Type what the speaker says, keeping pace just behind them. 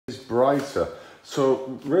brighter.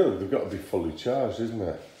 So really, they've got to be fully charged, isn't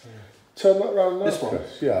it? Yeah. Turn that round now, this one?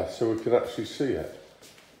 Chris. Yeah, so we can actually see it.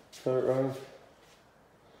 Turn it round.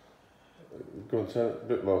 Go and turn it a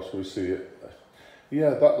bit more so we see it.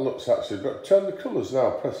 Yeah, that looks actually... Turn the colours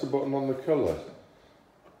now. Press the button on the colour.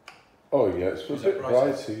 Oh, yeah, it's a bit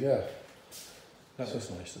brighter, yeah. That's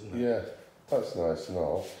nice, isn't it? Yeah, that's nice and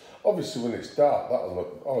all. Obviously, when it's dark, that'll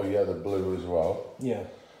look... Oh, yeah, the blue as well. Yeah.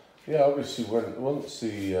 Yeah, obviously, once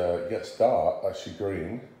the gets dark, actually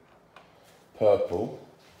green, purple.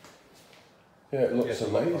 Yeah, it looks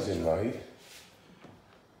amazing, mate.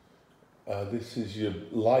 This is your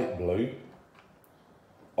light blue,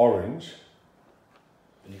 orange,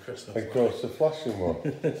 and your Christmas. and of course the flashing one.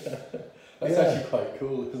 That's actually quite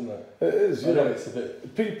cool, isn't it? It is. You know, it's a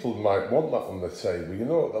bit. People might want that on the table. You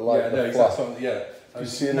know what they're like. Yeah, no, exactly. Yeah. You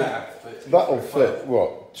see, that'll fit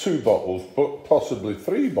what 2 bottles, but possibly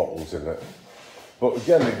 3 bottles in it. But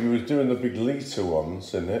again, if you was doing the big litre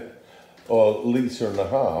ones in it, or litre and a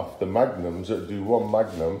half, the magnums, it'd do 1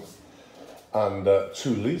 magnum and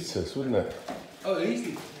 2 litres, wouldn't it? Oh,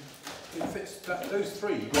 easily. It fits those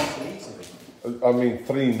 3 you got them easily. I mean,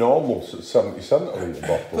 3 normals at 70 centilitre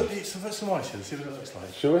bottles. Put some ice in, see what it looks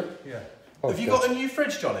like. Shall we? Yeah. Okay. Have you got a new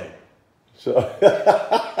fridge, Johnny? So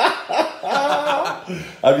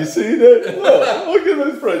have you seen it? Look at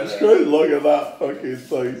the French screen. Look at that fucking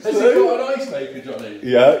thing. Has it got an ice maker, Johnny?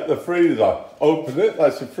 Yeah, the freezer. Open it.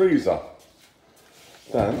 That's a freezer.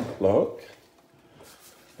 Then look.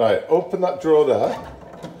 Right, open that drawer there.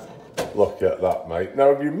 Look at that, mate.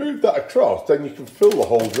 Now, if you move that across, then you can fill the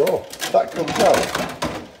whole drawer. That comes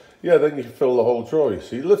out. Yeah, then you can fill the whole drawer. You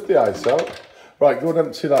see, lift the ice out. Right, go and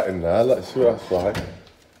empty that in there. Let's see what that's like.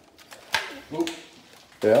 Oop.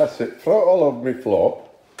 Yeah, that's it. Throw it all over my floor.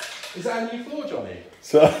 Is that a new floor, Johnny?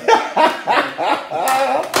 So,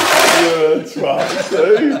 that's right,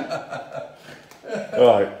 see?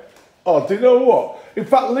 Right. Oh, do you know what? In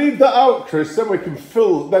fact, leave that out, Chris, then we can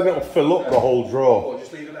fill, then it'll fill up the whole drawer. Or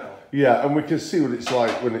just leave it out? Yeah, and we can see what it's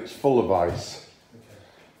like when it's full of ice.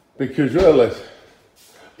 Okay. Because really,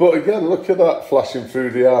 but again, look at that flashing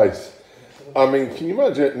through the ice. I mean, can you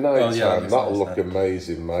imagine at night time? That'll look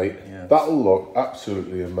amazing, mate. Yeah. That'll look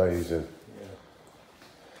absolutely amazing.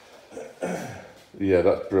 Yeah,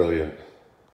 that's brilliant.